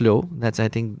flow. That's, I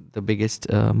think, the biggest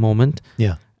moment.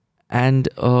 Yeah. And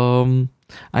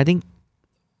I think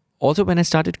also when I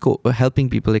started helping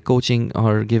people, like coaching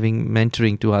or giving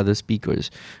mentoring to other speakers,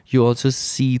 you also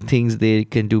see things they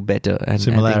can do better. And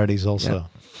similarities also.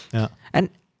 Yeah. And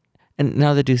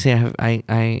now that you say,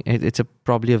 it's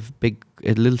probably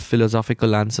a little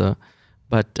philosophical answer,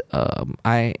 but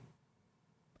I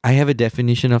have a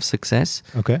definition of success.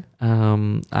 Okay.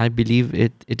 I believe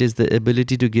it is the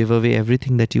ability to give away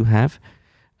everything that you have,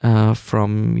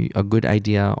 from a good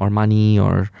idea or money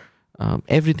or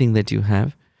everything that you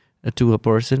have to a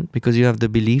person, because you have the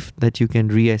belief that you can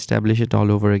re-establish it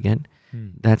all over again.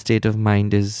 That state of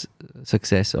mind is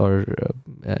success, or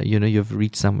you've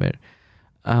reached somewhere.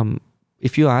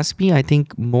 If you ask me, I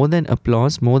think more than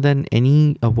applause, more than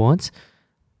any awards,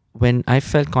 when I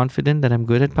felt confident that I'm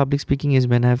good at public speaking is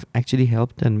when I've actually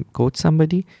helped and coached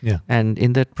somebody. Yeah. And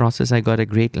in that process, I got a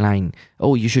great line.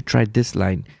 Oh, you should try this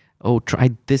line. Oh, try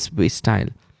this way style.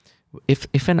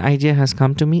 If an idea has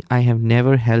come to me, I have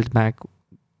never held back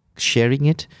sharing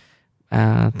it,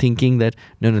 thinking that,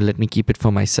 no, let me keep it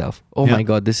for myself. Oh my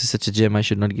God, this is such a gem. I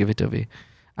should not give it away.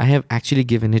 I have actually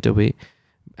given it away.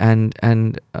 And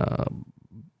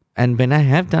when I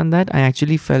have done that, I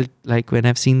actually felt like when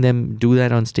I've seen them do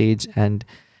that on stage and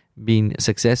been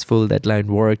successful, that line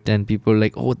worked, and people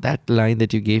like, oh, that line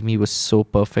that you gave me was so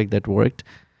perfect, that worked.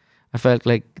 I felt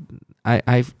like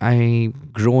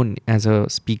I've grown as a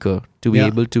speaker to be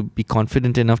able to be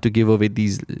confident enough to give away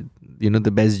these,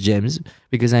 the best gems,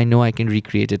 because I know I can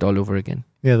recreate it all over again.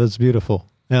 Yeah, that's beautiful.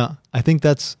 Yeah, I think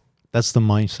that's the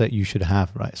mindset you should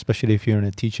have, right? Especially if you're in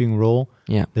a teaching role.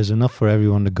 Yeah. There's enough for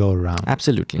everyone to go around.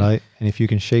 Absolutely. Right? And if you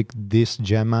can shake this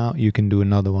gem out, you can do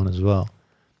another one as well.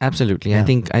 Absolutely. Yeah.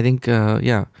 I think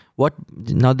what,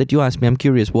 now that you ask me, I'm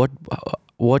curious, what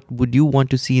would you want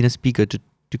to see in a speaker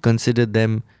to consider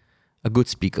them a good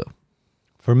speaker?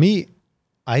 For me,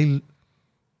 I'm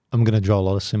going to draw a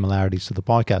lot of similarities to the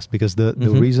podcast, because the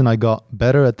reason I got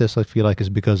better at this, I feel like, is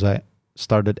because I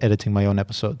started editing my own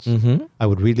episodes. I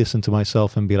would re-listen to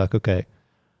myself and be like, okay,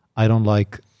 I don't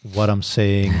like what I'm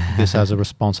saying. This has a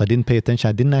response. I didn't pay attention.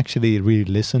 I didn't actually really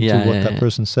listen to what that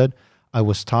person said. I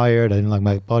was tired. I didn't like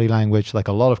my body language. Like,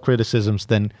 a lot of criticisms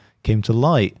then came to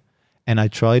light. And I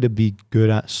try to be good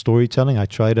at storytelling. I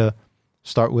try to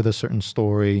start with a certain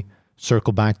story,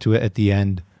 circle back to it at the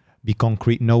end, be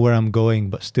concrete, know where I'm going,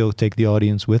 but still take the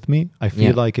audience with me. I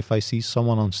feel like if I see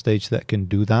someone on stage that can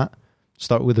do that,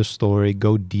 start with a story,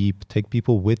 go deep, take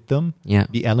people with them,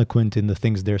 be eloquent in the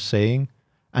things they're saying.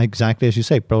 Exactly as you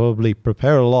say, probably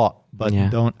prepare a lot, but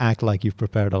don't act like you've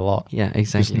prepared a lot. Yeah,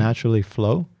 exactly. Just naturally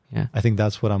flow. Yeah. I think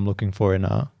that's what I'm looking for in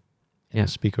a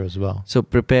speaker as well. So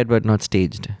prepared but not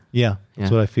staged. Yeah,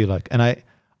 that's what I feel like. And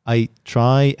I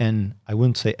try, and I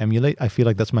wouldn't say emulate. I feel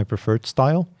like that's my preferred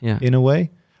style in a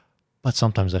way. But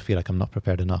sometimes I feel like I'm not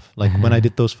prepared enough. Like when I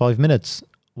did those 5 minutes,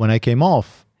 when I came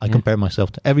off, I compared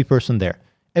myself to every person there,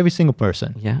 every single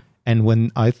person. Yeah. And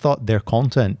when I thought their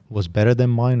content was better than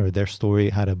mine, or their story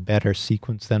had a better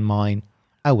sequence than mine,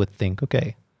 I would think,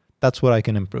 okay, that's what I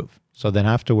can improve. So then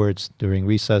afterwards, during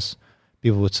recess,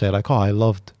 people would say like, oh, I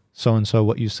loved so-and-so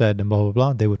what you said, and blah, blah,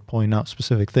 blah. They would point out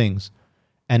specific things.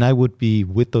 And I would be,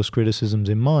 with those criticisms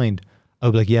in mind, I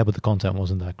would be like, yeah, but the content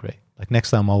wasn't that great. Like,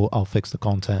 next time I'll fix the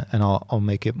content, and I'll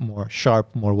make it more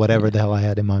sharp, more whatever the hell I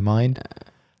had in my mind.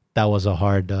 That was a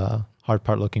hard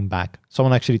part looking back.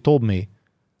 Someone actually told me,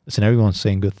 listen, everyone's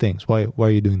saying good things. Why are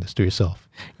you doing this to yourself?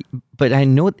 But I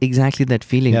know exactly that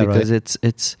feeling, because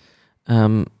it's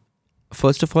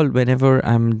first of all, whenever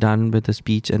I'm done with a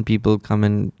speech and people come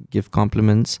and give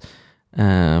compliments,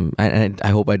 and I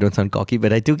hope I don't sound cocky,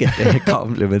 but I do get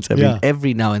compliments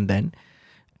every now and then.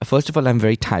 first of all, I'm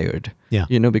very tired. Yeah.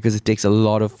 Because it takes a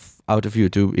lot out of you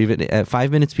to even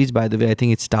 5 minute speech. By the way, I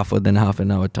think it's tougher than half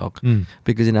an hour talk,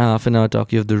 because in a half an hour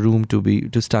talk you have the room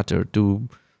to stutter, to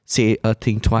say a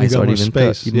thing twice, or even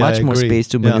much more space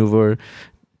to maneuver,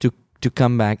 to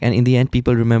come back. And in the end,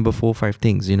 people remember 4 or 5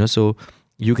 things. So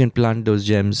you can plant those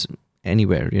gems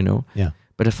anywhere. Yeah.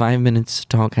 But a 5 minutes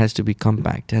talk has to be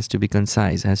compact, has to be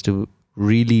concise, has to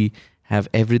really have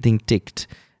everything ticked,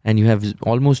 and you have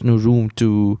almost no room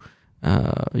to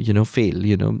fail.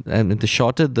 And the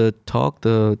shorter the talk,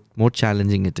 the more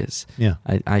challenging it is. Yeah.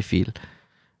 I feel.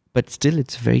 But still,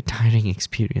 it's a very tiring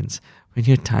experience. When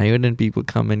you're tired and people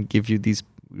come and give you these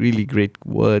really great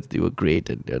words, they were great,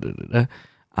 and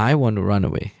I want to run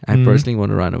away. I personally want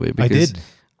to run away, because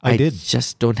I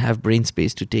just don't have brain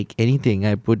space to take anything.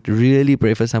 I would really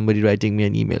pray for somebody writing me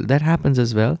an email. That happens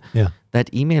as well. Yeah.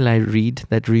 That email I read,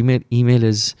 that email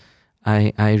is,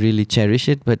 I really cherish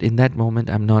it. But in that moment,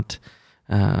 I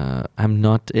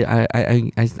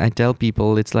tell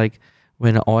people, it's like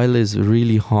when oil is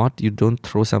really hot, you don't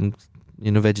throw some,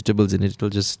 vegetables in it. It'll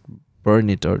just burn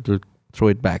it, or it'll throw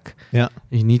it back. Yeah.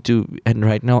 You need to, and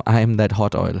right now I am that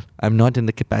hot oil. I'm not in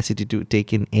the capacity to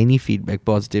take in any feedback,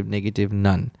 positive, negative,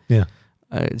 none. Yeah.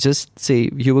 Just say,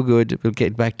 you were good, we'll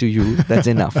get back to you. That's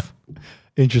enough.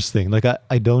 Interesting. Like,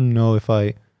 I don't know if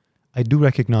I do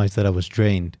recognize that I was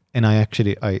drained, and I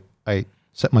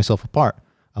set myself apart.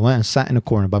 I went and sat in a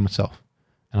corner by myself,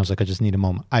 and I was like, I just need a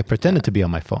moment. I pretended to be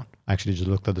on my phone. I actually just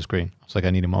looked at the screen. I was like,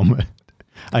 I need a moment.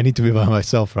 I need to be by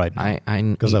myself right now.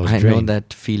 Because I was drained. I know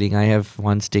that feeling. I have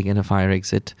once taken a fire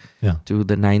exit to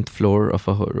the 9th floor of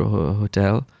a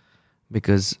hotel,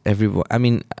 because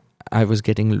I was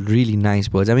getting really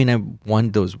nice words. I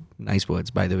want those nice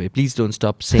words, by the way. Please don't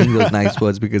stop saying those nice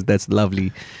words, because that's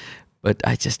lovely. But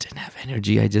I just didn't have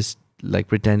energy. I just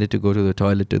pretended to go to the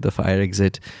toilet, to the fire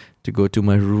exit, to go to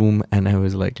my room, and I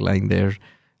was lying there.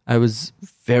 I was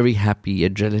very happy.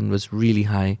 Adrenaline was really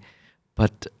high,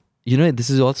 but this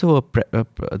is also a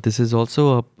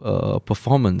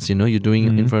performance. You're doing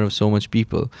it in front of so much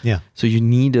people. Yeah. So you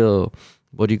need a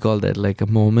a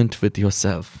moment with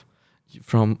yourself,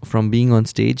 from being on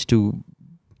stage to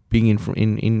being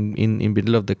in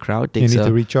middle of the crowd. You need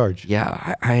to recharge.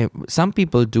 Yeah. Some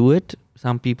people do it.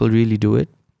 Some people really do it.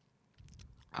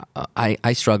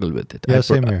 I struggle with it. Yeah,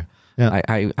 same here. Yeah.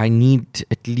 I need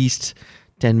at least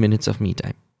 10 minutes of me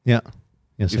time. Yeah.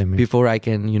 Yeah, same here. Before I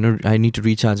can, I need to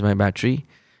recharge my battery.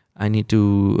 I need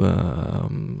to,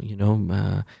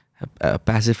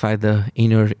 pacify the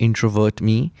inner introvert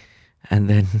me, and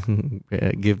then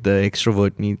give the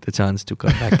extrovert me the chance to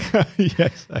come back. Yeah,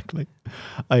 exactly.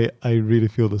 I really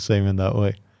feel the same in that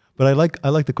way. But I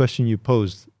like the question you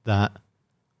posed, that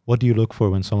what do you look for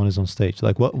when someone is on stage?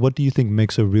 Like, what do you think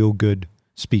makes a real good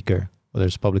speaker? Whether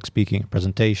it's public speaking,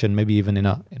 presentation, maybe even in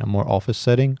a more office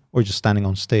setting, or just standing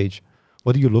on stage.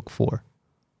 What do you look for?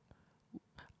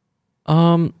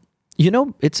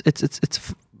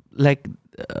 It's like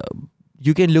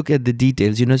you can look at the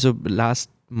details. So last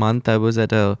month I was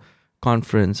at a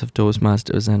conference of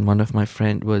Toastmasters, and one of my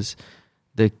friend was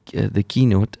the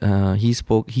keynote. He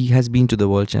spoke. He has been to the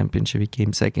World Championship. He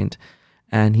came second,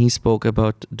 and he spoke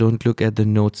about, don't look at the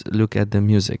notes, look at the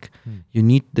music. You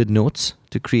need the notes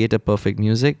to create a perfect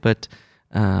music, but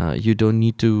you don't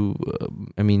need to.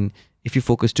 If you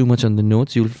focus too much on the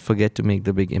notes, you'll forget to make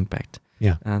the big impact.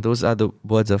 Yeah. Those are the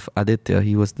words of Aditya.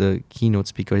 He was the keynote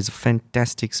speaker. He's a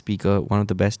fantastic speaker, one of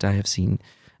the best I have seen,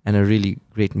 and a really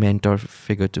great mentor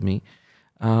figure to me.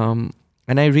 And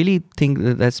I really think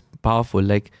that's powerful.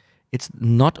 Like, it's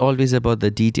not always about the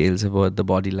details, about the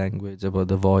body language, about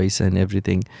the voice and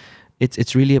everything.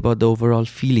 It's really about the overall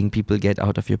feeling people get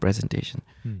out of your presentation.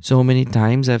 So many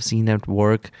times I've seen that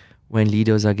work when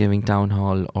leaders are giving town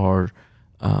hall or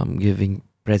giving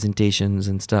presentations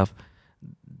and stuff.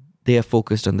 They are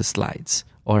focused on the slides,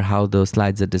 or how the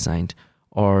slides are designed,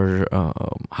 or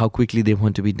how quickly they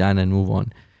want to be done and move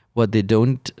on. What they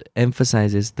don't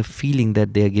emphasize is the feeling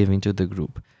that they are giving to the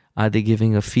group. Are they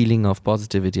giving a feeling of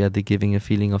positivity? Are they giving a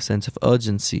feeling of sense of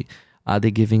urgency? Are they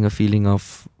giving a feeling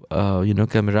of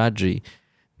camaraderie?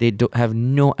 They don't have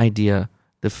no idea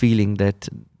the feeling that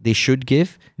they should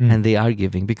give and they are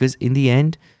giving, because in the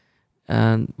end,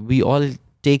 we all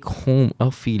take home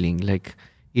a feeling. Like,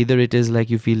 either it is like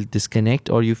you feel disconnect,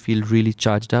 or you feel really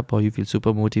charged up, or you feel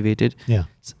super motivated. Yeah.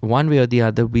 One way or the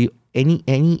other,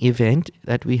 any event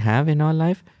that we have in our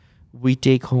life, we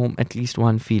take home at least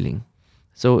one feeling.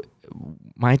 So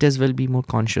might as well be more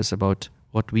conscious about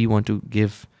what we want to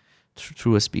give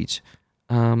through a speech.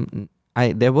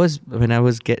 There was, when I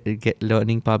was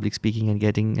learning public speaking and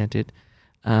getting at it,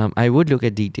 I would look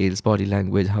at details, body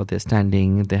language, how they're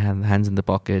standing, they have hands in the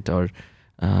pocket, or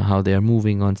how they are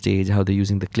moving on stage, how they're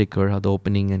using the clicker, how the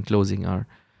opening and closing are.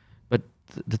 But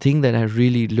the thing that I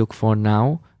really look for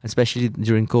now, especially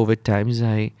during COVID times,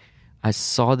 I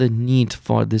saw the need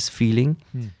for this feeling.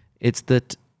 It's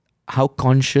that how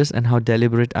conscious and how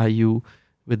deliberate are you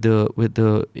with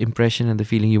the impression and the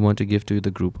feeling you want to give to the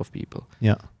group of people.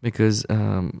 Yeah. Because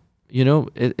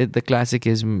the classic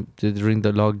is during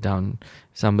the lockdown,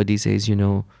 somebody says, in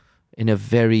a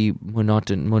very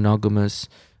monotonous,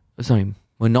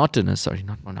 sorry,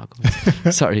 not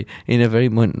monogamous. Sorry, in a very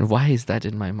why is that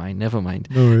in my mind? Never mind.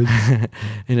 No worries.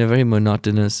 In a very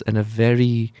monotonous and a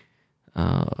very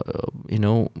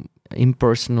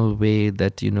impersonal way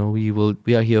that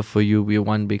we are here for you. We are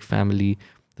one big family.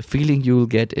 The feeling you will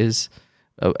get is,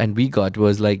 and we got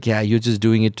was like, yeah, you're just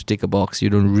doing it to tick a box. You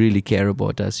don't really care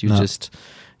about us. You just,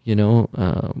 you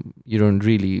don't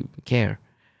really care.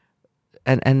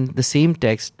 And the same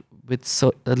text with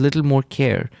a little more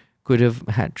care could have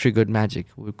had triggered magic.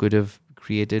 We could have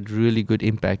created really good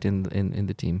impact in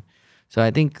the team. So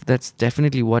I think that's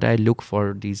definitely what I look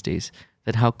for these days.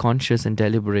 That how conscious and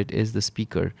deliberate is the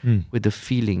speaker with the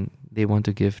feeling they want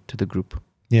to give to the group.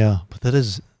 Yeah, but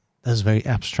that's very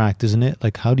abstract, isn't it?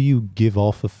 Like, how do you give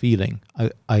off a feeling?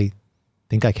 I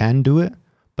think I can do it,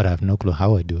 but I have no clue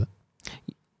how I do it.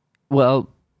 Well,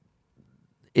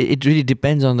 it really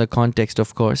depends on the context,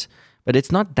 of course, but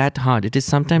it's not that hard. It is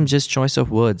sometimes just choice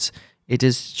of words. It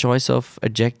is choice of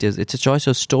adjectives. It's a choice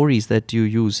of stories that you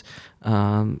use.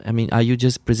 Are you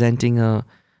just presenting a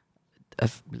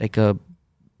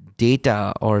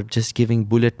data or just giving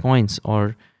bullet points,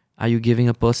 or are you giving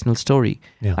a personal story?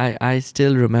 Yeah. I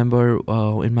still remember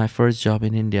in my first job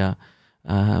in India,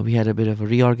 we had a bit of a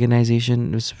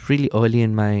reorganization. It was really early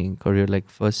in my career, like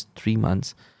first 3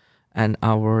 months. And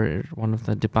one of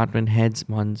the department heads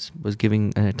once was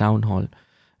giving a town hall,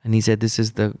 and he said, "This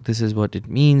is what it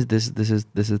means. This is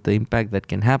the impact that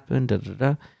can happen." Da, da,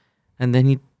 da. And then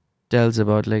he tells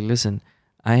about like, listen,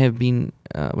 I have been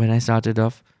when I started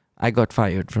off, I got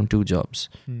fired from 2 jobs,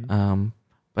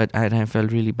 but I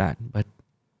felt really bad. But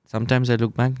sometimes I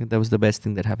look back, that was the best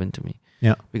thing that happened to me.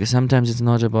 Yeah, because sometimes it's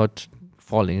not about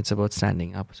falling; it's about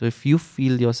standing up. So if you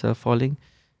feel yourself falling,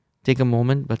 take a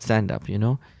moment, but stand up.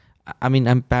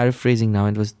 I'm paraphrasing now.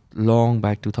 It was long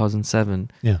back,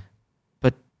 2007. Yeah.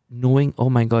 But knowing, oh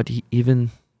my God, even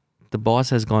the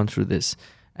boss has gone through this.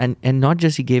 And not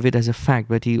just he gave it as a fact,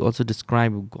 but he also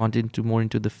gone more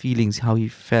into the feelings, how he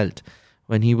felt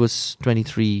when he was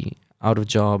 23, out of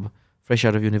job, fresh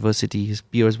out of university. His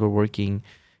peers were working.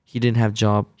 He didn't have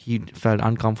job. He felt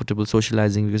uncomfortable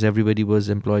socializing because everybody was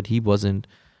employed. He wasn't.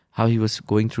 How he was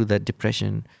going through that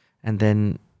depression. And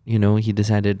then he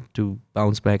decided to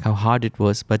bounce back, how hard it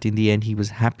was. But in the end, he was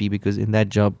happy because in that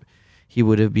job, he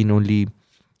would have been only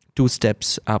 2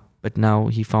 steps up. But now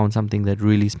he found something that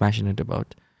really he's passionate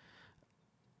about.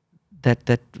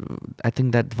 That I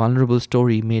think that vulnerable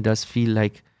story made us feel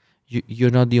like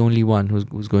you're not the only one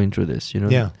who's going through this.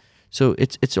 Yeah. So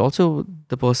it's also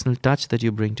the personal touch that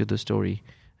you bring to the story.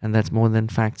 And that's more than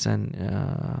facts and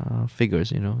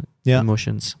figures, Yeah.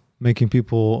 Emotions. Making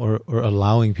people or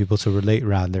allowing people to relate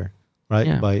rather, right?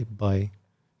 Yeah. By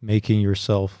making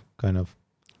yourself kind of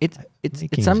It's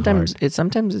sometimes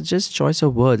it's just choice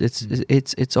of words.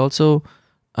 It's also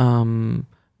one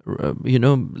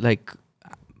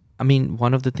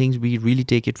of the things we really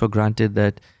take it for granted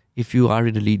that if you are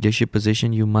in a leadership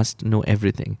position, you must know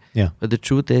everything. Yeah. But the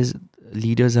truth is,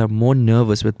 leaders are more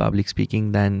nervous with public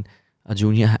speaking than a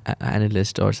junior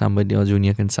analyst or somebody or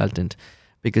junior consultant.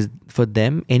 Because for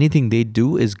them, anything they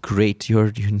do is great.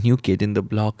 You're a new kid in the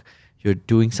block. You're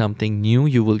doing something new,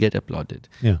 you will get applauded.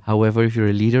 Yeah. However, if you're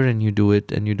a leader and you do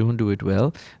it and you don't do it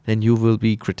well, then you will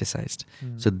be criticized.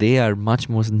 So they are much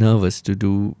more nervous to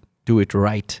do it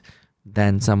right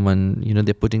than someone,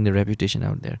 they're putting their reputation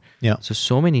out there. Yeah.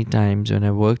 So many times when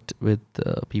I worked with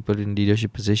people in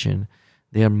leadership position,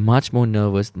 they are much more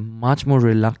nervous, much more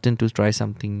reluctant to try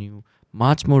something new,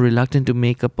 much more reluctant to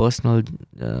make a personal,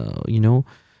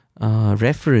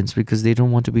 reference because they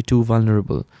don't want to be too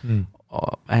vulnerable. They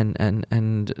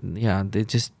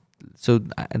just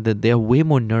they are way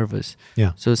more nervous.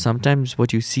 Yeah. So sometimes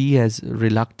what you see as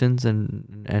reluctance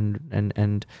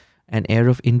and an air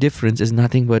of indifference is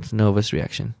nothing but nervous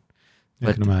reaction.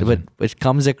 But it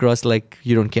comes across like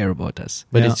you don't care about us,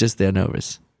 but it's just they're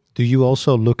nervous. Do you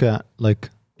also look at like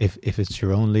if it's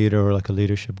your own leader or like a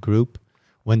leadership group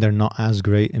when they're not as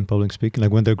great in public speaking?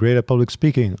 Like when they're great at public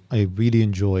speaking, I really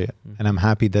enjoy it, and I'm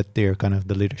happy that they're kind of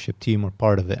the leadership team or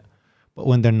part of it. But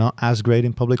when they're not as great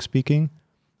in public speaking,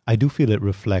 I do feel it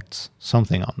reflects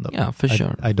something on them. Yeah, for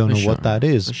sure. I don't know what that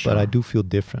is, For but I sure. do feel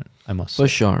different, I must say.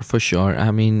 For sure.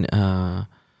 I mean, I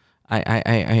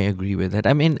agree with that.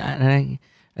 I mean,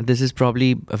 and this is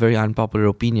probably a very unpopular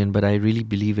opinion, but I really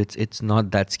believe it's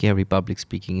not that scary, public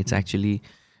speaking. It's actually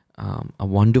a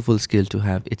wonderful skill to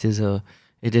have. It is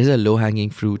a low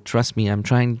hanging fruit. Trust me, I'm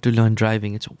trying to learn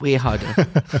driving. It's way harder.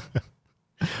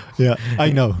 Yeah,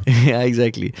 I know. Yeah,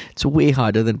 exactly. It's way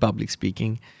harder than public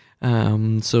speaking.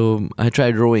 So I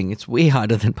tried rowing. It's way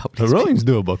harder than public The speaking. rowing's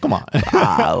doable. Come on.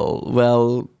 Wow.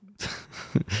 Well,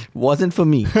 wasn't for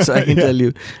me. So I can tell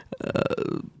you,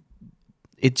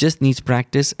 it just needs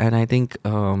practice. And I think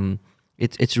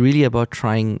it's really about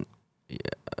trying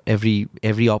every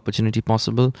opportunity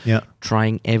possible. Yeah.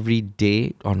 Trying every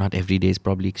day, or not every day is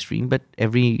probably extreme, but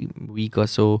every week or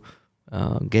so,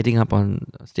 getting up on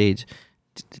stage,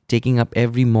 taking up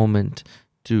every moment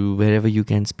to wherever you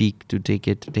can speak, to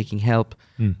taking help,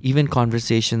 even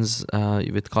conversations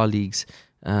with colleagues,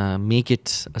 make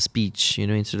it a speech,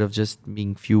 instead of just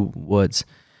being few words.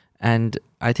 And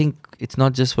I think it's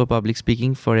not just for public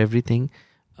speaking, for everything.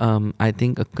 I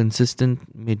think a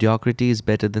consistent mediocrity is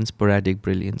better than sporadic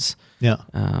brilliance. Yeah.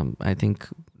 I think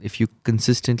if you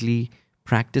consistently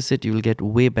practice it, you will get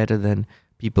way better than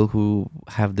people who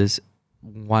have this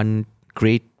one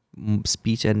great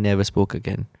speech and never spoke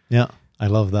again. Yeah. I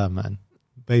love that, man.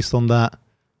 Based on that,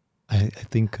 I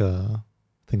think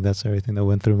that's everything that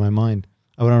went through my mind.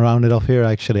 I want to round it off here,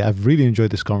 actually. I've really enjoyed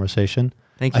this conversation.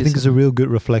 Thank you. I think it's a real good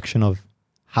reflection of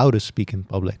how to speak in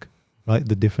public, right?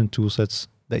 The different tool sets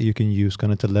that you can use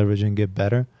kind of to leverage and get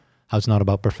better. How it's not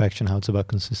about perfection, how it's about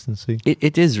consistency.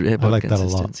 It is about I like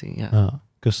consistency. that a lot. Yeah.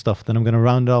 Good stuff. Then I'm going to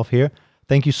round it off here.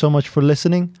 Thank you so much for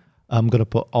listening. I'm going to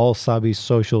put all Sabi's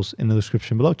socials in the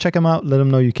description below. Check them out. Let them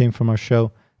know you came from our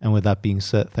show. And with that being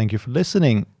said, thank you for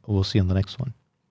listening. We'll see you on the next one.